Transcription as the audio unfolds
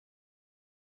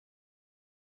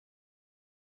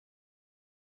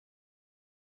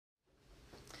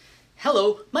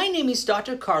Hello, my name is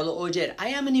Dr. Carlo Oller. I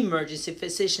am an emergency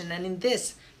physician, and in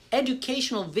this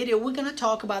educational video we're going to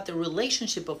talk about the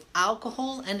relationship of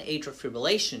alcohol and atrial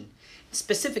fibrillation. The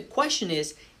specific question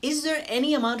is there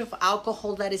any amount of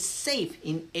alcohol that is safe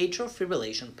in atrial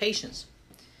fibrillation patients?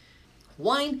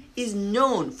 Wine is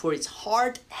known for its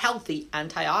heart-healthy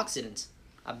antioxidants.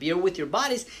 A beer with your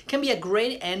buddies can be a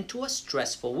great end to a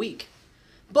stressful week.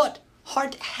 But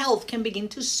heart health can begin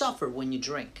to suffer when you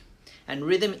drink. And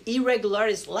rhythm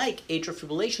irregularities like atrial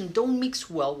fibrillation don't mix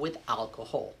well with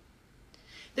alcohol.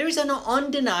 There is an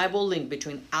undeniable link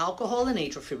between alcohol and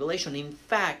atrial fibrillation. In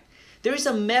fact, there is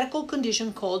a medical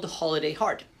condition called holiday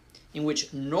heart, in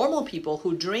which normal people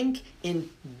who drink in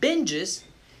binges,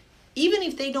 even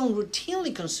if they don't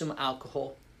routinely consume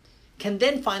alcohol, can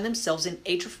then find themselves in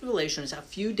atrial fibrillations a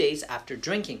few days after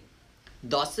drinking.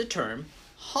 Thus the term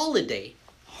holiday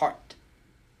heart.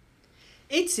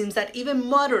 It seems that even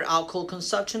moderate alcohol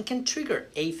consumption can trigger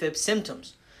AFib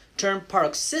symptoms, turn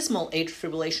paroxysmal atrial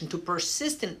fibrillation to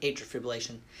persistent atrial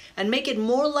fibrillation, and make it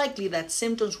more likely that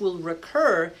symptoms will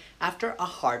recur after a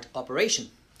heart operation.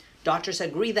 Doctors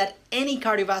agree that any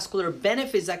cardiovascular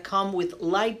benefits that come with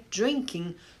light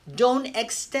drinking don't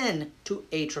extend to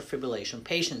atrial fibrillation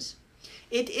patients.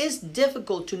 It is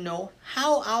difficult to know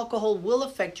how alcohol will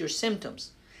affect your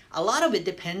symptoms. A lot of it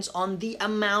depends on the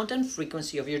amount and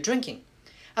frequency of your drinking,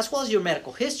 as well as your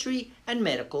medical history and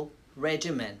medical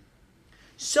regimen.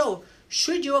 So,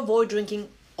 should you avoid drinking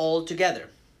altogether?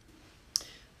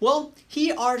 Well,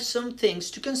 here are some things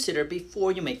to consider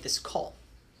before you make this call.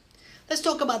 Let's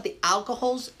talk about the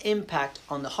alcohol's impact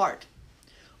on the heart.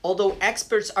 Although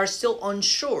experts are still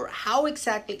unsure how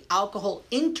exactly alcohol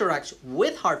interacts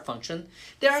with heart function,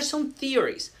 there are some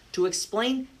theories to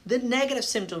explain the negative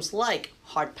symptoms like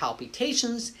heart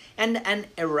palpitations and an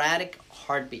erratic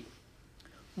heartbeat.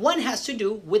 One has to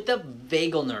do with the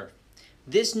vagal nerve.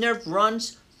 This nerve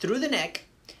runs through the neck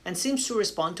and seems to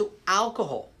respond to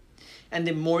alcohol. And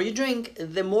the more you drink,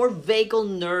 the more vagal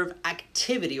nerve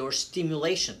activity or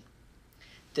stimulation.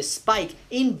 The spike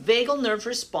in vagal nerve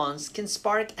response can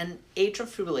spark an atrial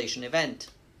fibrillation event.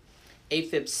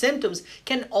 AFib symptoms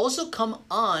can also come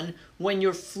on when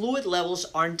your fluid levels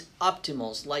aren't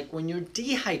optimal, like when you're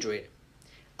dehydrated.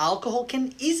 Alcohol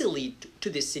can easily lead to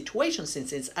this situation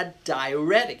since it's a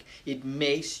diuretic. It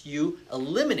makes you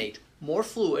eliminate more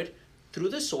fluid through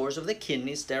the source of the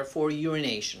kidneys, therefore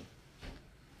urination.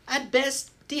 At best,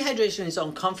 dehydration is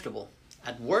uncomfortable.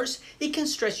 At worst, it can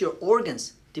stress your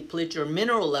organs, deplete your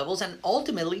mineral levels, and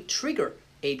ultimately trigger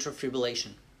atrial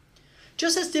fibrillation.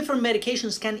 Just as different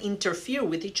medications can interfere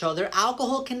with each other,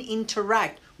 alcohol can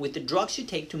interact with the drugs you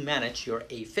take to manage your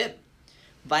AFib.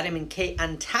 Vitamin K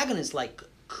antagonists like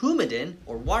COUMADIN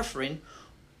or warfarin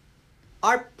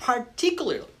are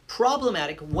particularly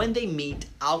problematic when they meet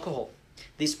alcohol.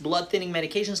 These blood-thinning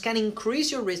medications can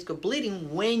increase your risk of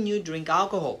bleeding when you drink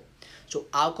alcohol. So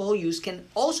alcohol use can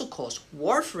also cause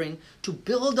warfarin to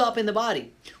build up in the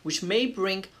body, which may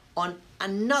bring on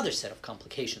another set of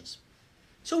complications.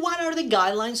 So what are the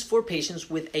guidelines for patients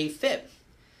with AFib?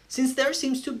 Since there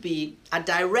seems to be a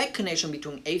direct connection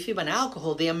between AFib and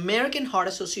alcohol, the American Heart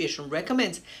Association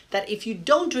recommends that if you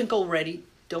don't drink already,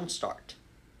 don't start.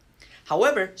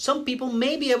 However, some people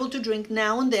may be able to drink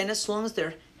now and then as long as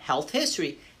their health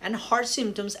history and heart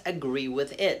symptoms agree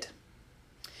with it.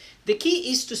 The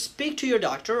key is to speak to your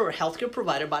doctor or healthcare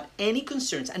provider about any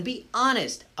concerns and be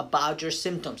honest about your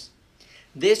symptoms.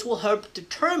 This will help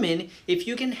determine if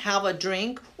you can have a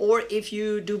drink or if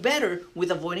you do better with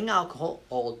avoiding alcohol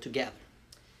altogether.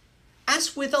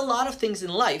 As with a lot of things in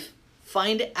life,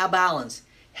 find a balance.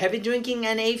 Heavy drinking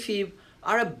and AFib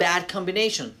are a bad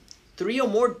combination. 3 or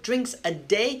more drinks a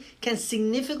day can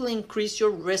significantly increase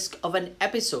your risk of an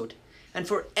episode. And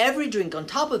for every drink on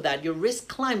top of that, your risk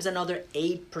climbs another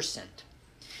 8%.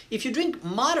 If you drink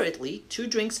moderately, 2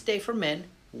 drinks a day for men,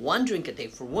 1 drink a day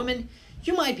for women,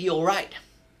 you might be all right.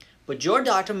 But your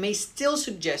doctor may still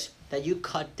suggest that you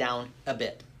cut down a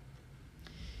bit.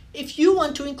 If you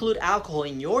want to include alcohol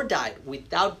in your diet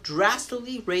without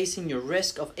drastically raising your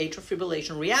risk of atrial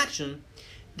fibrillation reaction,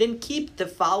 then keep the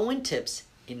following tips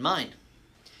in mind.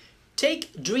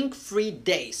 Take drink-free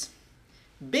days.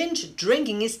 Binge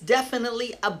drinking is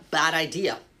definitely a bad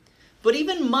idea, but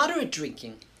even moderate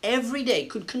drinking every day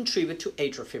could contribute to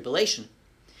atrial fibrillation.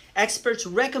 Experts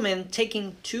recommend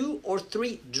taking 2 or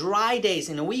 3 dry days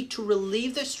in a week to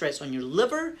relieve the stress on your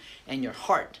liver and your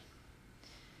heart.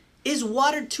 Is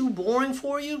water too boring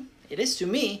for you? It is to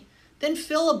me. Then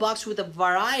fill a box with a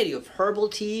variety of herbal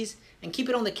teas and keep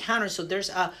it on the counter so there's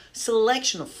a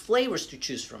selection of flavors to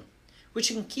choose from, which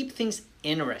can keep things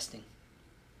interesting.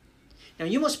 Now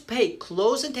you must pay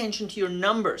close attention to your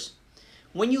numbers.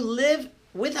 When you live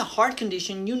with a heart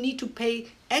condition, you need to pay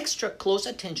extra close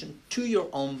attention to your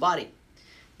own body.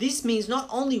 This means not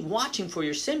only watching for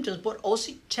your symptoms, but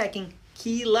also checking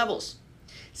key levels.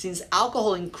 Since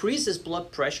alcohol increases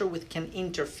blood pressure, which can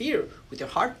interfere with your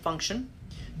heart function,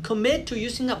 commit to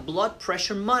using a blood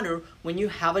pressure monitor when you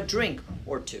have a drink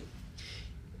or two.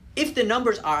 If the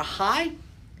numbers are high,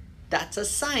 that's a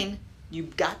sign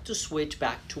you've got to switch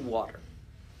back to water.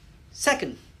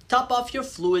 Second, top off your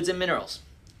fluids and minerals.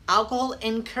 Alcohol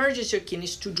encourages your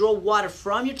kidneys to draw water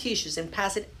from your tissues and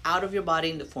pass it out of your body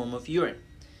in the form of urine.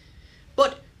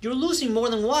 But you're losing more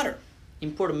than water.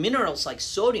 Important minerals like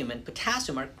sodium and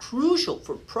potassium are crucial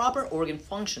for proper organ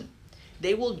function.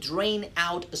 They will drain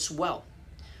out as well.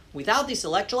 Without these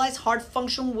electrolytes, heart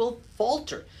function will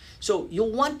falter. So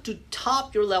you'll want to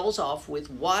top your levels off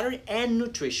with water and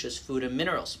nutritious food and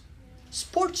minerals.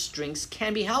 Sports drinks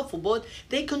can be helpful, but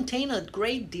they contain a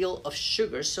great deal of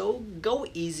sugar, so go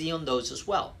easy on those as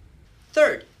well.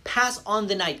 Third, pass on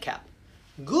the nightcap.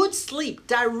 Good sleep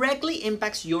directly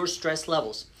impacts your stress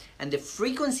levels and the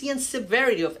frequency and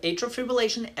severity of atrial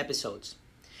fibrillation episodes.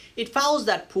 It follows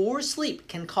that poor sleep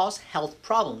can cause health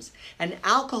problems, and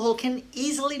alcohol can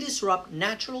easily disrupt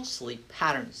natural sleep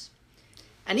patterns.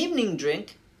 An evening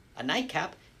drink, a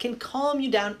nightcap, can calm you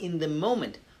down in the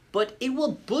moment, but it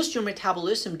will boost your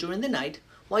metabolism during the night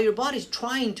while your body is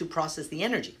trying to process the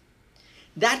energy.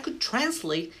 That could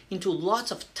translate into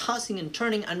lots of tossing and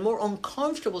turning and more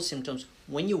uncomfortable symptoms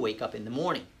when you wake up in the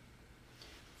morning.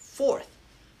 Fourth,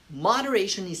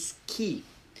 moderation is key.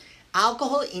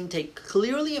 Alcohol intake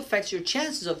clearly affects your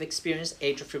chances of experiencing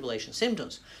atrial fibrillation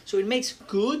symptoms, so it makes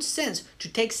good sense to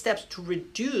take steps to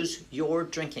reduce your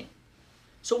drinking.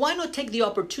 So why not take the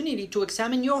opportunity to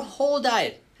examine your whole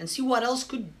diet and see what else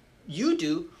could you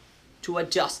do to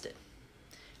adjust it?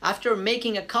 After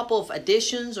making a couple of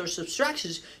additions or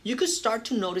subtractions, you could start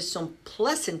to notice some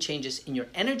pleasant changes in your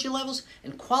energy levels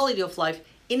and quality of life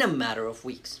in a matter of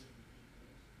weeks.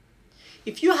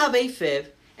 If you have AFib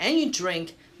and you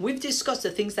drink, we've discussed the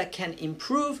things that can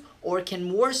improve or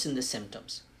can worsen the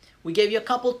symptoms. We gave you a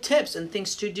couple tips and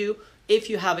things to do if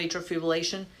you have atrial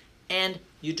fibrillation and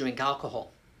you drink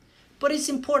alcohol. But it's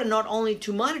important not only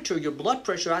to monitor your blood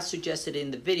pressure as suggested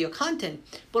in the video content,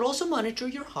 but also monitor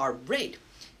your heart rate.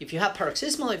 If you have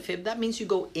paroxysmal AFib, that means you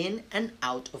go in and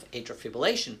out of atrial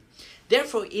fibrillation.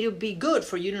 Therefore, it'll be good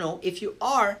for you to know if you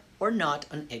are or not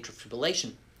on atrial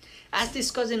fibrillation. As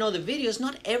discussed in other videos,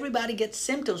 not everybody gets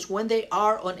symptoms when they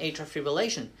are on atrial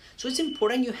fibrillation, so it's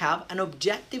important you have an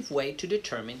objective way to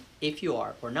determine if you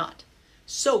are or not.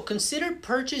 So consider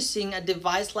purchasing a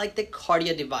device like the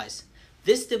KARDIA device.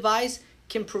 This device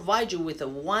can provide you with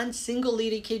one single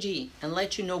lead EKG and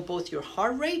let you know both your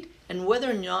heart rate and whether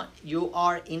or not you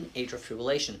are in atrial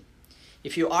fibrillation.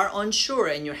 If you are unsure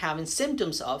and you're having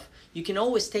symptoms of, you can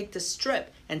always take the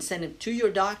strip and send it to your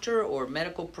doctor or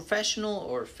medical professional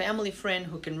or family friend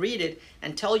who can read it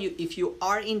and tell you if you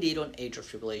are indeed on atrial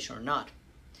fibrillation or not.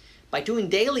 By doing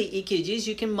daily EKGs,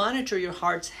 you can monitor your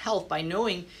heart's health by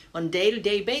knowing on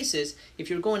day-to-day basis if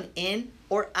you're going in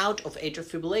or out of atrial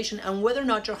fibrillation and whether or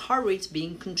not your heart rate's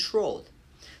being controlled.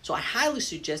 So I highly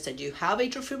suggest that you have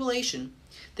atrial fibrillation,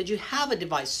 that you have a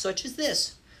device such as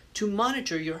this to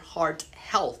monitor your heart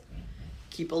health.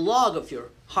 Keep a log of your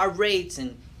heart rates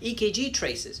and EKG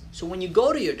traces, so when you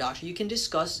go to your doctor, you can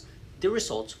discuss the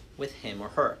results with him or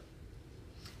her.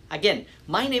 Again,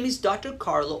 my name is Dr.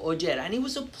 Carlo Oller, and it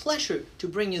was a pleasure to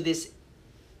bring you this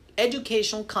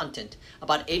educational content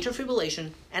about atrial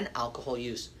fibrillation and alcohol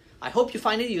use. I hope you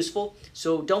find it useful,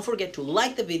 so don't forget to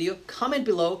like the video, comment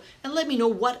below, and let me know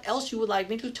what else you would like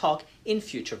me to talk in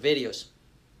future videos.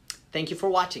 Thank you for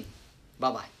watching.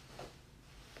 Bye-bye.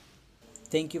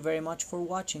 Thank you very much for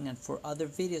watching, and for other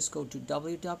videos go to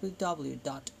www.drer.tv.